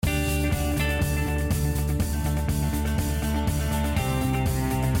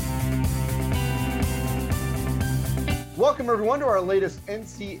Welcome, everyone, to our latest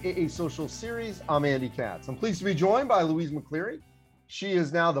NCAA Social Series. I'm Andy Katz. I'm pleased to be joined by Louise McCleary. She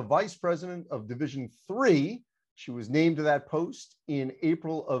is now the Vice President of Division III. She was named to that post in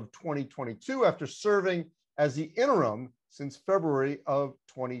April of 2022 after serving as the interim since February of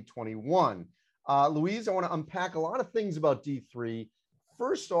 2021. Louise, I want to unpack a lot of things about D3.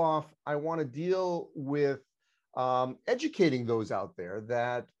 First off, I want to deal with educating those out there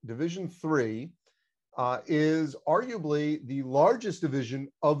that Division III is arguably the largest division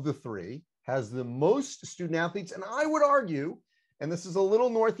of the three, has the most student athletes, and I would argue, and this is a little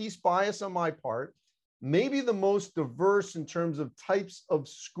Northeast bias on my part, maybe the most diverse in terms of types of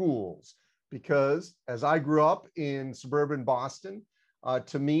schools, because as I grew up in suburban Boston,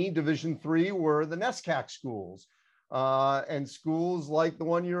 to me, Division III were the NESCAC schools, and schools like the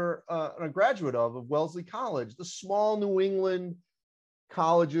one you're a graduate of Wellesley College, the small New England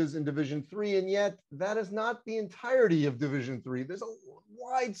colleges in Division III, and yet that is not the entirety of Division III. There's a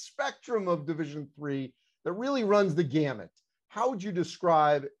wide spectrum of Division III that really runs the gamut. How would you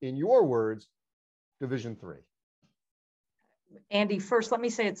describe, in your words, Division III? Andy, first, let me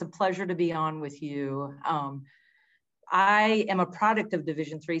say it's a pleasure to be on with you. I am a product of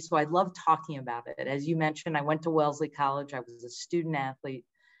Division III, so I love talking about it. As you mentioned, I went to Wellesley College. I was a student athlete.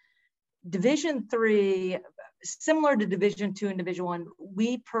 Division III, similar to Division II and Division I,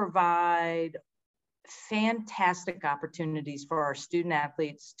 we provide fantastic opportunities for our student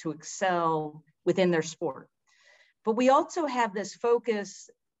athletes to excel within their sport. But we also have this focus,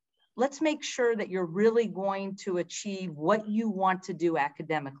 let's make sure that you're really going to achieve what you want to do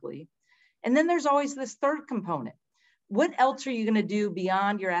academically. And then there's always this third component. What else are you going to do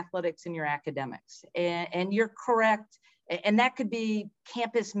beyond your athletics and your academics? And you're correct. And that could be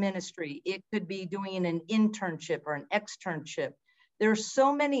campus ministry. It could be doing an internship or an externship. There are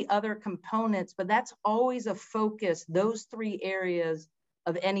so many other components, but that's always a focus, those three areas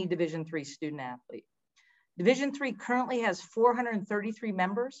of any Division III student athlete. Division III currently has 433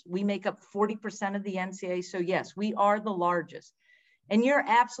 members. We make up 40% of the NCAA. So yes, we are the largest. And you're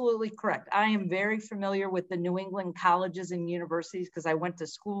absolutely correct. I am very familiar with the New England colleges and universities because I went to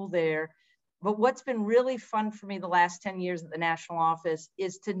school there. But what's been really fun for me the last 10 years at the national office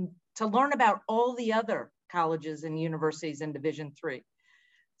is to learn about all the other colleges and universities in Division III.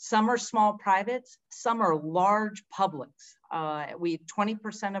 Some are small privates, some are large publics.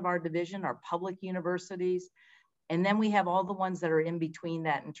 20% of our division are public universities. And then we have all the ones that are in between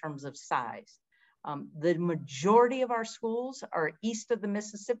that in terms of size. The majority of our schools are east of the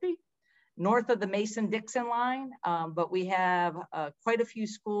Mississippi, north of the Mason-Dixon line, but we have quite a few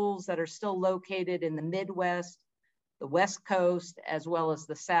schools that are still located in the Midwest, the West Coast, as well as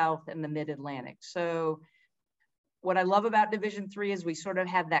the South and the Mid-Atlantic. So what I love about Division III is we sort of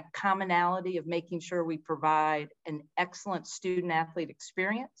have that commonality of making sure we provide an excellent student athlete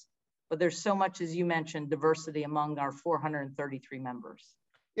experience, but there's so much, as you mentioned, diversity among our 433 members.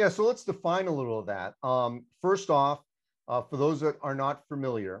 Yeah, so let's define a little of that. First off, for those that are not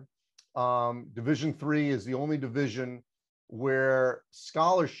familiar, Division III is the only division where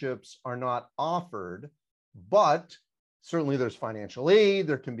scholarships are not offered, but certainly there's financial aid,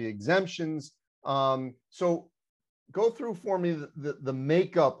 there can be exemptions. So go through for me the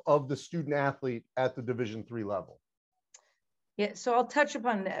makeup of the student athlete at the Division III level. Yeah, so I'll touch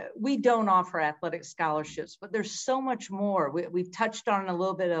upon, we don't offer athletic scholarships, but there's so much more. We've touched on a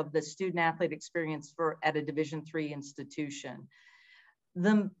little bit of the student athlete experience at a Division III institution.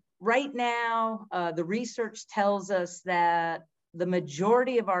 Right now, the research tells us that the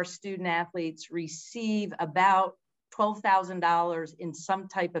majority of our student athletes receive about $12,000 in some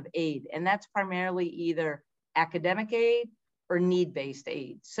type of aid, and that's primarily either academic aid or need-based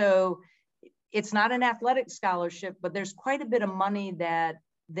aid. So it's not an athletic scholarship, but there's quite a bit of money that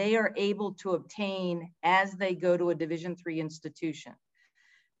they are able to obtain as they go to a Division III institution.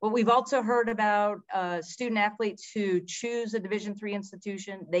 But we've also heard about student athletes who choose a Division III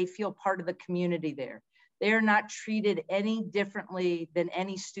institution. They feel part of the community there. They are not treated any differently than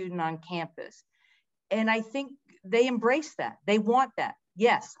any student on campus. And I think they embrace that. They want that.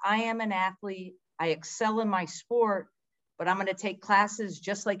 Yes, I am an athlete. I excel in my sport, but I'm going to take classes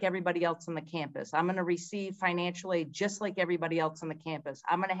just like everybody else on the campus. I'm going to receive financial aid just like everybody else on the campus.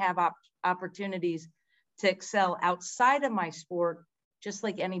 I'm going to have opportunities to excel outside of my sport just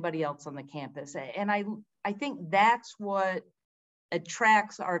like anybody else on the campus. And I think that's what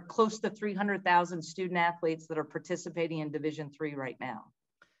attracts our close to 300,000 student athletes that are participating in Division III right now.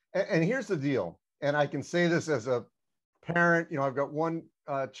 And here's the deal, and I can say this as a parent. I've got one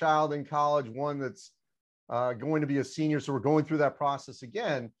child in college, one that's going to be a senior, so we're going through that process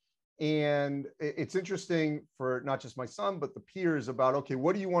again. And it's interesting for not just my son, but the peers about, okay,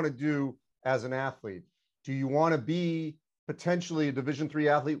 what do you want to do as an athlete? Do you want to be potentially a Division III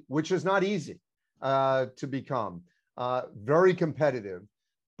athlete, which is not easy to become, very competitive,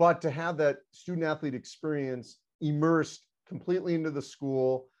 but to have that student athlete experience immersed completely into the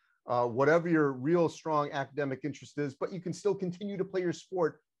school, whatever your real strong academic interest is, but you can still continue to play your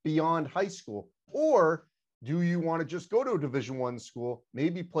sport beyond high school? Or do you want to just go to a Division I school,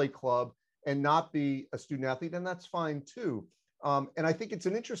 maybe play club and not be a student athlete? And that's fine too. And I think it's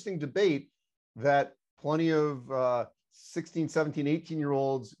an interesting debate that plenty of 16, 17,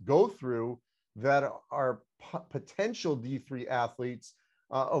 18-year-olds go through that are potential D3 athletes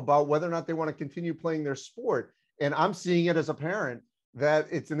about whether or not they want to continue playing their sport. And I'm seeing it as a parent that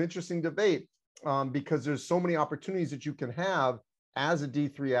it's an interesting debate because there's so many opportunities that you can have as a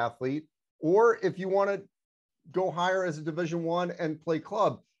D3 athlete, or if you want to go higher as a Division I and play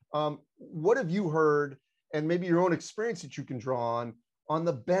club. What have you heard, and maybe your own experience that you can draw on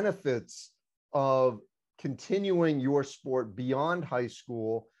the benefits of continuing your sport beyond high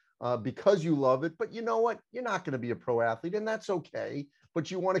school because you love it, but you know what? You're not going to be a pro athlete, and that's okay, but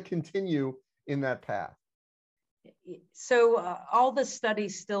you want to continue in that path. So all the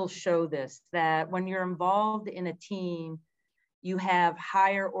studies still show this, that when you're involved in a team, you have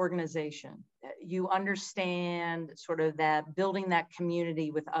higher organization. You understand sort of that building that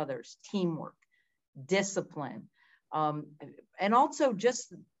community with others, teamwork, discipline, and also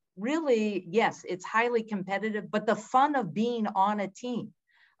just really, yes, it's highly competitive, but the fun of being on a team,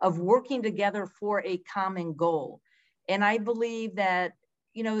 of working together for a common goal. And I believe that,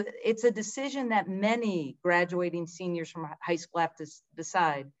 you know, it's a decision that many graduating seniors from high school have to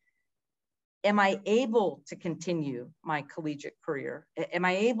decide. Am I able to continue my collegiate career? Am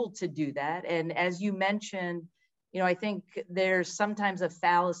I able to do that? And as you mentioned, you know, I think there's sometimes a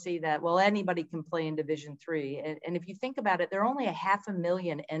fallacy that, well, anybody can play in Division III. And if you think about it, there are only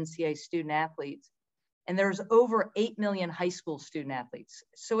 500,000 NCAA student athletes, and there's over 8 million high school student athletes.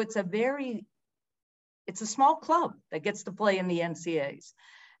 So it's a small club that gets to play in the NCAAs.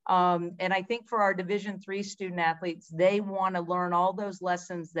 And I think for our Division III student athletes, they want to learn all those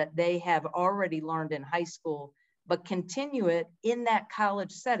lessons that they have already learned in high school, but continue it in that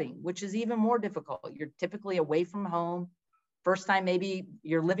college setting, which is even more difficult. You're typically away from home. First time, maybe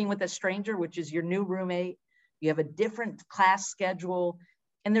you're living with a stranger, which is your new roommate. You have a different class schedule,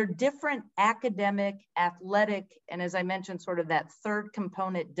 and they're different academic, athletic, and as I mentioned, sort of that third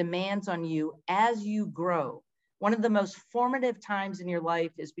component demands on you as you grow. One of the most formative times in your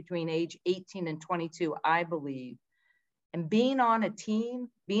life is between age 18 and 22, I believe. And being on a team,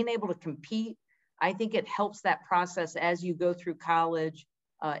 being able to compete, I think it helps that process as you go through college.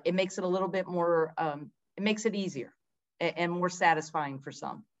 It makes it a little bit more, it makes it easier and more satisfying for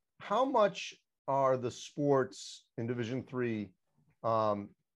some. How much are the sports in Division III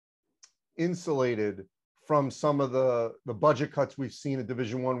insulated from some of the budget cuts we've seen at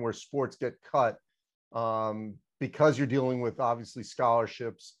Division I, where sports get cut because you're dealing with obviously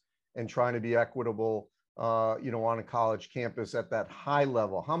scholarships and trying to be equitable, you know, on a college campus at that high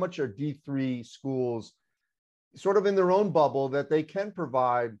level? How much are D3 schools sort of in their own bubble that they can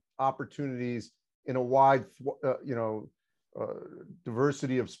provide opportunities in a wide,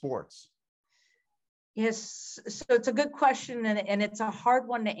 diversity of sports? Yes, so it's a good question, and it's a hard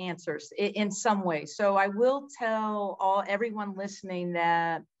one to answer in some ways. So I will tell everyone listening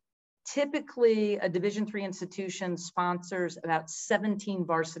that typically a Division III institution sponsors about 17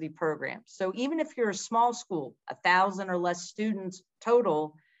 varsity programs. So even if you're a small school, 1,000 or less students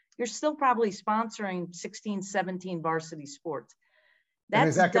total, you're still probably sponsoring 16, 17 varsity sports. And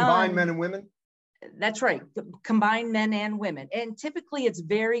is that combined men and women? That's right, combined men and women. And typically it's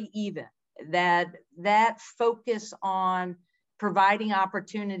very even. That focus on providing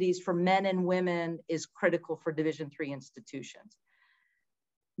opportunities for men and women is critical for Division III institutions.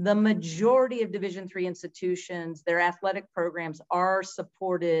 The majority of Division III institutions, their athletic programs are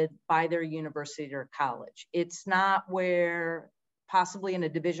supported by their university or college. It's not where possibly in a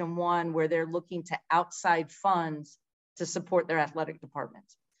Division I where they're looking to outside funds to support their athletic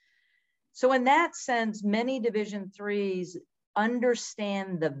departments. So in that sense, many Division IIIs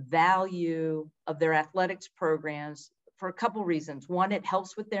understand the value of their athletics programs for a couple reasons. One, it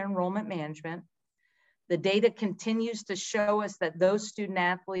helps with their enrollment management. The data continues to show us that those student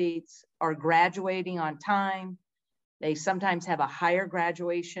athletes are graduating on time. They sometimes have a higher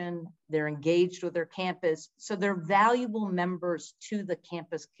graduation. They're engaged with their campus. So they're valuable members to the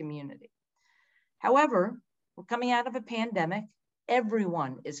campus community. However, we're coming out of a pandemic.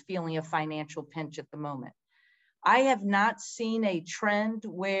 Everyone is feeling a financial pinch at the moment. I have not seen a trend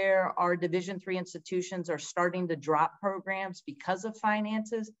where our Division III institutions are starting to drop programs because of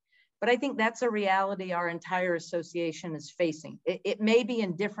finances, but I think that's a reality our entire association is facing. It may be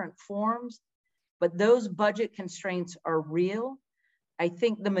in different forms, but those budget constraints are real. I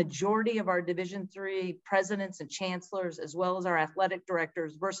think the majority of our Division III presidents and chancellors, as well as our athletic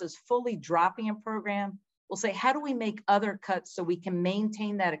directors, versus fully dropping a program, will say, how do we make other cuts so we can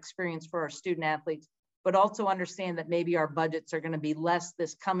maintain that experience for our student athletes, but also understand that maybe our budgets are going to be less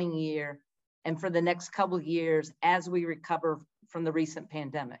this coming year and for the next couple of years as we recover from the recent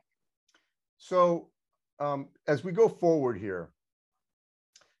pandemic. So as we go forward here,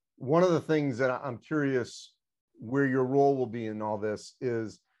 one of the things that I'm curious where your role will be in all this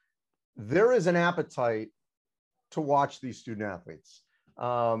is there is an appetite to watch these student athletes.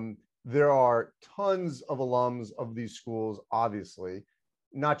 There are tons of alums of these schools, obviously,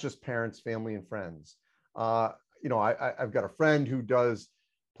 not just parents, family, and friends. You know, I've got a friend who does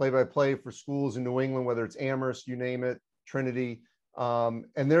play-by-play for schools in New England, whether it's Amherst, you name it, Trinity, and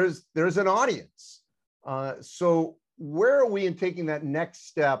there's an audience. So where are we in taking that next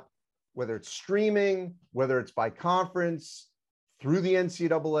step, whether it's streaming, whether it's by conference, through the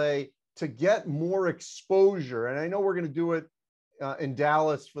NCAA, to get more exposure? And I know we're going to do it in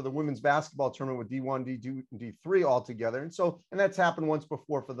Dallas for the women's basketball tournament with D1, D2, and D3 all together. And that's happened once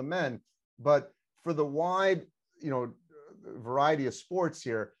before for the men, but for the wide, variety of sports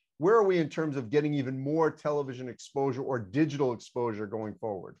here, where are we in terms of getting even more television exposure or digital exposure going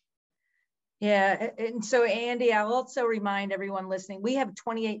forward? Yeah, and so Andy, I'll also remind everyone listening, we have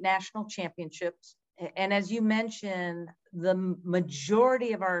 28 national championships. And as you mentioned, the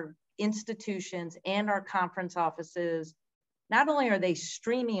majority of our institutions and our conference offices, not only are they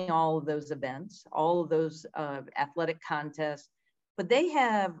streaming all of those events, all of those athletic contests, but they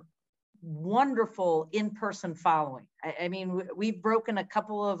have wonderful in-person following. I mean, we've broken a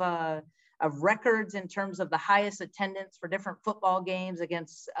couple of records in terms of the highest attendance for different football games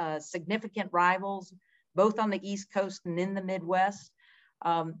against significant rivals, both on the East Coast and in the Midwest.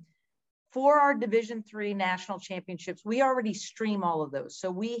 For our Division III national championships, we already stream all of those.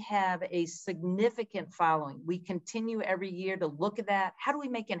 So we have a significant following. We continue every year to look at that. How do we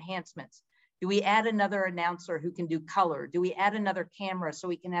make enhancements? Do we add another announcer who can do color? Do we add another camera so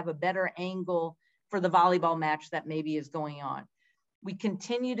we can have a better angle for the volleyball match that maybe is going on? We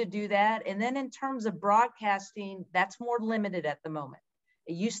continue to do that. And then in terms of broadcasting, that's more limited at the moment.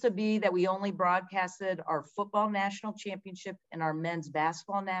 It used to be that we only broadcasted our football national championship and our men's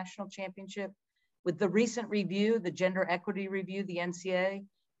basketball national championship. With the recent review, the gender equity review, the NCAA,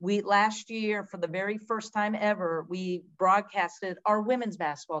 last year, for the very first time ever, we broadcasted our women's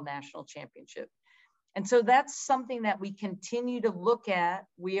basketball national championship. And so that's something that we continue to look at.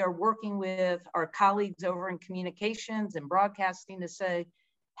 We are working with our colleagues over in communications and broadcasting to say,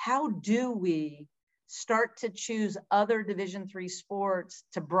 how do we start to choose other Division III sports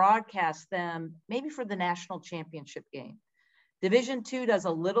to broadcast them, maybe for the national championship game? Division II does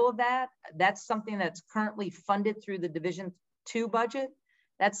a little of that. That's something that's currently funded through the Division II budget.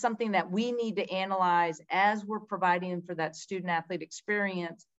 That's something that we need to analyze as we're providing for that student athlete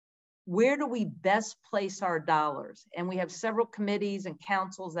experience. Where do we best place our dollars? And we have several committees and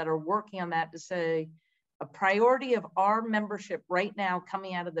councils that are working on that to say a priority of our membership right now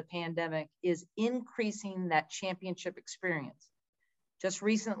coming out of the pandemic is increasing that championship experience. Just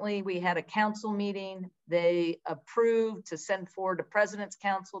recently, we had a council meeting. They approved to send forward to President's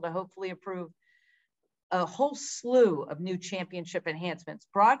Council to hopefully approve a whole slew of new championship enhancements.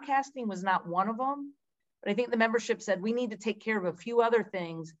 Broadcasting was not one of them, but I think the membership said we need to take care of a few other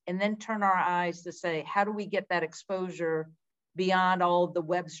things and then turn our eyes to say, how do we get that exposure beyond all of the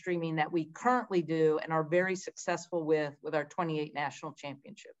web streaming that we currently do and are very successful with our 28 national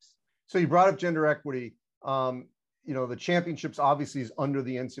championships? So you brought up gender equity. The championships obviously is under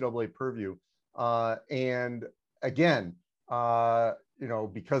the NCAA purview. And again,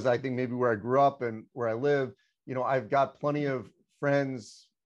 because I think maybe where I grew up and where I live, I've got plenty of friends'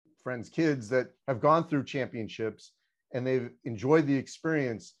 kids that have gone through championships and they've enjoyed the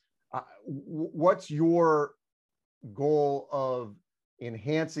experience. What's your goal of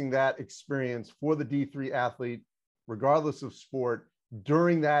enhancing that experience for the D3 athlete, regardless of sport,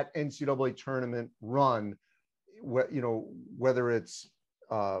 during that NCAA tournament run? Whether it's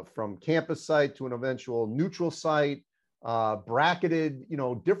from campus site to an eventual neutral site, bracketed,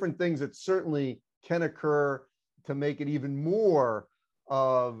 different things that certainly can occur to make it even more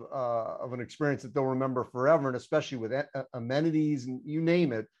of an experience that they'll remember forever, and especially with amenities and you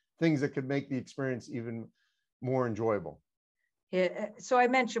name it, things that could make the experience even more enjoyable. Yeah, so I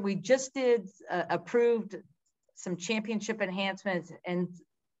mentioned we just approved some championship enhancements, and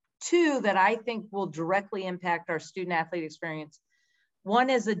two that I think will directly impact our student athlete experience. One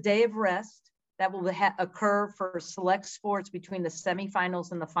is a day of rest that will occur for select sports between the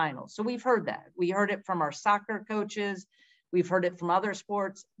semifinals and the finals. So we've heard that. We heard it from our soccer coaches. We've heard it from other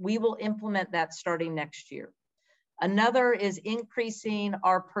sports. We will implement that starting next year. Another is increasing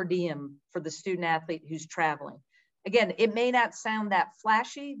our per diem for the student athlete who's traveling. Again, it may not sound that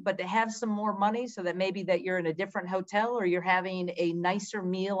flashy, but to have some more money so that maybe that you're in a different hotel or you're having a nicer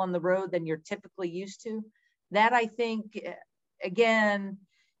meal on the road than you're typically used to, that I think, again,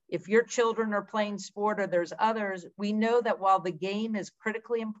 if your children are playing sport or there's others, we know that while the game is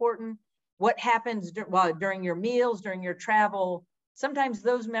critically important, what happens during your meals, during your travel, sometimes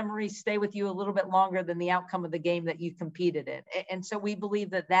those memories stay with you a little bit longer than the outcome of the game that you competed in. And so we believe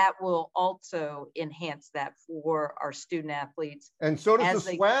that that will also enhance that for our student athletes. And so does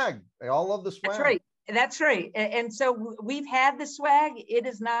the swag. They all love the swag. That's right. That's right. And so we've had the swag. It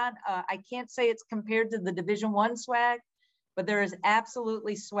is not, I can't say it's compared to the Division I swag, but there is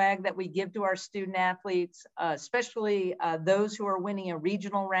absolutely swag that we give to our student athletes, especially those who are winning a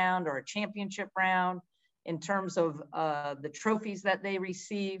regional round or a championship round in terms of the trophies that they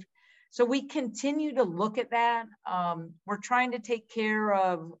receive. So we continue to look at that. We're trying to take care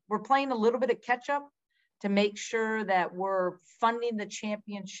of, we're playing a little bit of catch up to make sure that we're funding the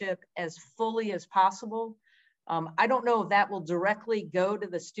championship as fully as possible. I don't know if that will directly go to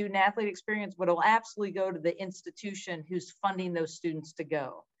the student athlete experience, but it'll absolutely go to the institution who's funding those students to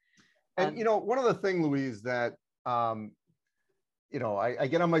go. And, you know, one other thing, Louise, that, you know, I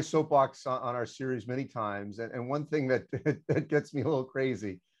get on my soapbox on our series many times. And one thing that, that gets me a little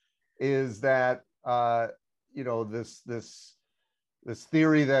crazy is that, you know, this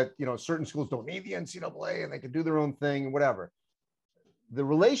theory that, you know, certain schools don't need the NCAA and they can do their own thing and whatever. The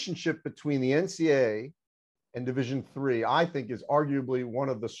relationship between the NCAA and Division III, I think, is arguably one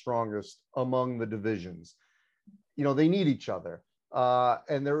of the strongest among the divisions. You know, they need each other.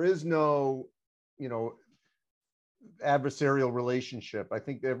 And there is no, you know, adversarial relationship. I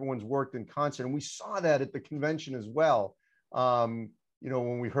think everyone's worked in concert. And we saw that at the convention as well. You know,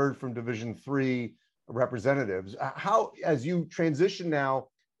 when we heard from Division III representatives, how, as you transition now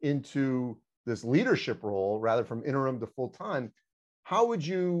into this leadership role, rather from interim to full-time, how would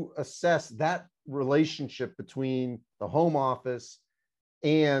you assess that relationship between the home office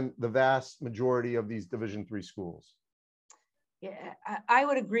and the vast majority of these Division III schools? Yeah, I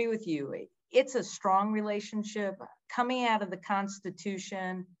would agree with you. It's a strong relationship coming out of the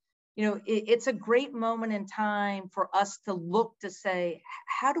Constitution. You know, it's a great moment in time for us to look to say,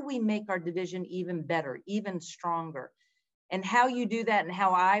 how do we make our division even better, even stronger? And how you do that and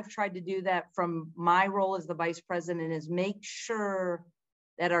how I've tried to do that from my role as the vice president is make sure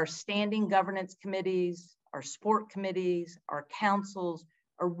that our standing governance committees, our sport committees, our councils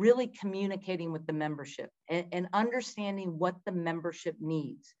are really communicating with the membership and understanding what the membership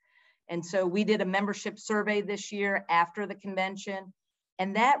needs. And so we did a membership survey this year after the convention,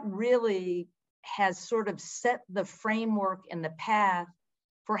 and that really has sort of set the framework and the path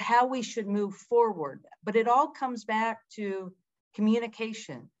for how we should move forward. But it all comes back to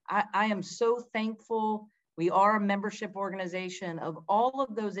communication. I am so thankful. We are a membership organization of all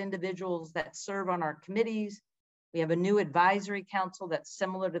of those individuals that serve on our committees. We have a new advisory council that's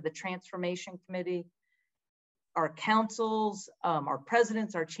similar to the Transformation Committee. Our councils, our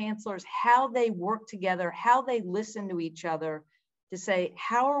presidents, our chancellors, how they work together, how they listen to each other to say,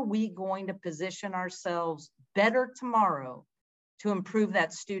 how are we going to position ourselves better tomorrow to improve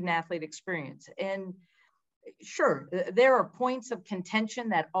that student athlete experience? And sure, there are points of contention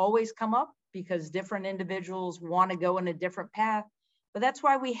that always come up because different individuals want to go in a different path, but that's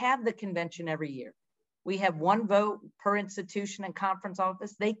why we have the convention every year. We have one vote per institution and conference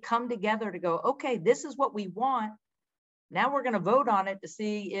office. They come together to go, okay, this is what we want. Now we're going to vote on it to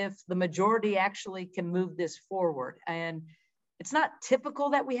see if the majority actually can move this forward. And it's not typical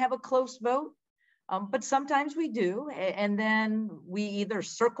that we have a close vote, but sometimes we do. And then we either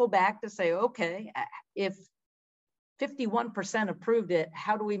circle back to say, okay, if 51% approved it,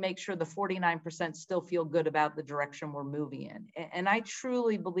 how do we make sure the 49% still feel good about the direction we're moving in? And I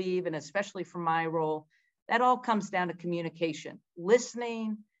truly believe, and especially from my role, that all comes down to communication,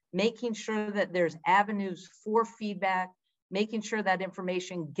 listening, making sure that there's avenues for feedback, making sure that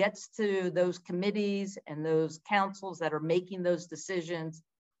information gets to those committees and those councils that are making those decisions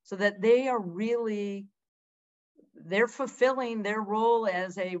so that they are really, they're fulfilling their role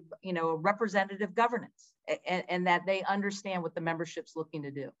as a, you know, representative governance. And that they understand what the membership's looking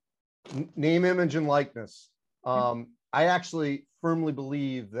to do. Name, image, and likeness. I actually firmly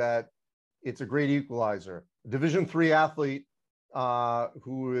believe that it's a great equalizer. Division III athlete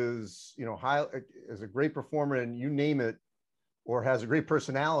who is, you know, is a great performer, and you name it, or has a great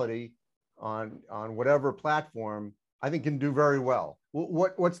personality on whatever platform, I think can do very well.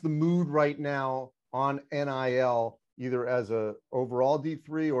 What's the mood right now on NIL, either as a overall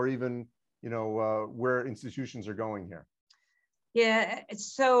D3 or even, you know, where institutions are going here? Yeah,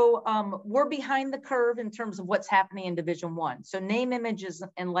 so we're behind the curve in terms of what's happening in Division I. So name, images,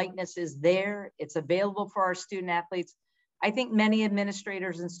 and likeness is there. It's available for our student athletes. I think many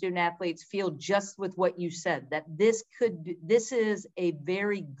administrators and student athletes feel just with what you said, that this is a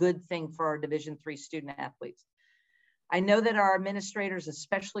very good thing for our Division III student athletes. I know that our administrators,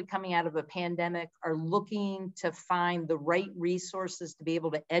 especially coming out of a pandemic, are looking to find the right resources to be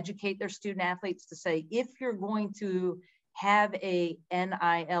able to educate their student athletes to say, if you're going to have a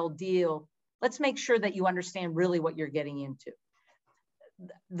NIL deal, let's make sure that you understand really what you're getting into.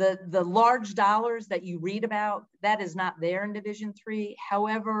 The large dollars that you read about, that is not there in Division III.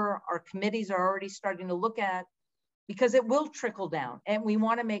 However, our committees are already starting to look at, because it will trickle down, and we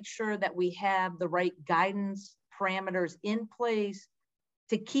want to make sure that we have the right guidance parameters in place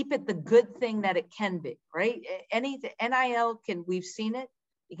to keep it the good thing that it can be, right? NIL we've seen it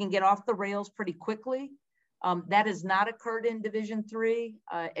can get off the rails pretty quickly. That has not occurred in Division III.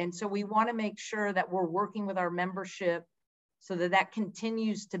 And so we want to make sure that we're working with our membership so that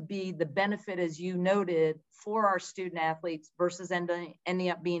continues to be the benefit, as you noted, for our student athletes versus ending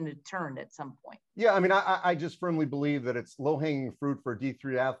up being a deterrent at some point. Yeah, I mean, I just firmly believe that it's low-hanging fruit for a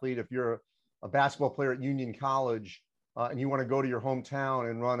D3 athlete. If you're a basketball player at Union College and you want to go to your hometown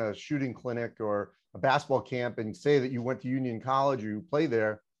and run a shooting clinic or a basketball camp and say that you went to Union College or you play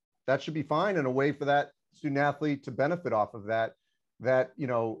there, that should be fine, and a way for that student athlete to benefit off of that, you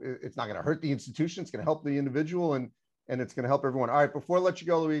know, it's not going to hurt the institution. It's going to help the individual, and it's going to help everyone. All right, before I let you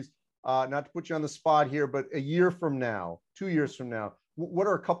go, Louise, not to put you on the spot here, but a year from now, 2 years from now, what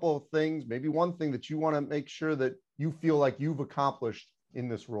are a couple of things, maybe one thing that you want to make sure that you feel like you've accomplished in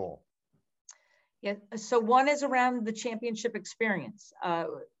this role? Yeah, so one is around the championship experience.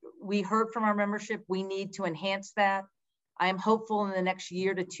 We heard from our membership, we need to enhance that. I am hopeful in the next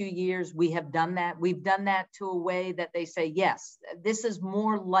year to 2 years, we have done that. We've done that to a way that they say, yes, this is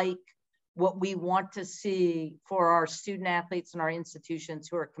more like what we want to see for our student athletes and our institutions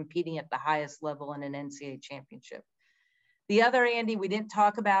who are competing at the highest level in an NCAA championship. The other, Andy, we didn't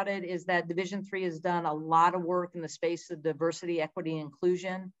talk about it, is that Division III has done a lot of work in the space of diversity, equity, and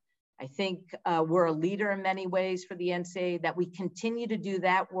inclusion. I think we're a leader in many ways for the NCAA, that we continue to do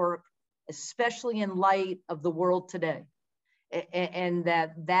that work, especially in light of the world today, and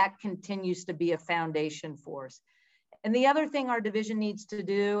that continues to be a foundation for us. And the other thing our division needs to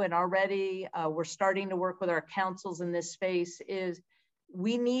do, and already we're starting to work with our councils in this space, is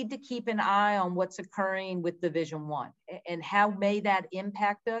we need to keep an eye on what's occurring with Division I and how may that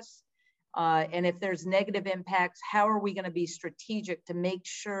impact us. And if there's negative impacts, how are we going to be strategic to make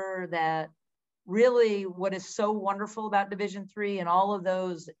sure that really what is so wonderful about Division III and all of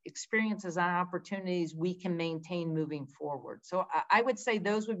those experiences and opportunities we can maintain moving forward. So I would say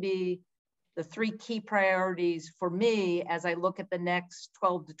those would be the three key priorities for me as I look at the next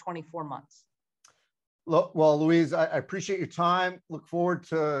 12 to 24 months. Well, Louise, I appreciate your time. Look forward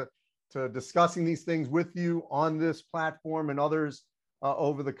to discussing these things with you on this platform and others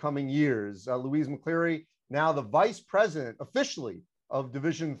over the coming years. Louise McCleary, now the Vice President officially of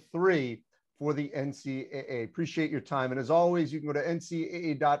Division III for the NCAA. Appreciate your time. And as always, you can go to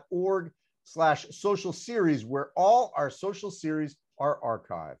ncaa.org/social series, where all our social series are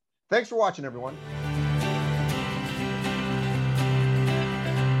archived. Thanks for watching, everyone.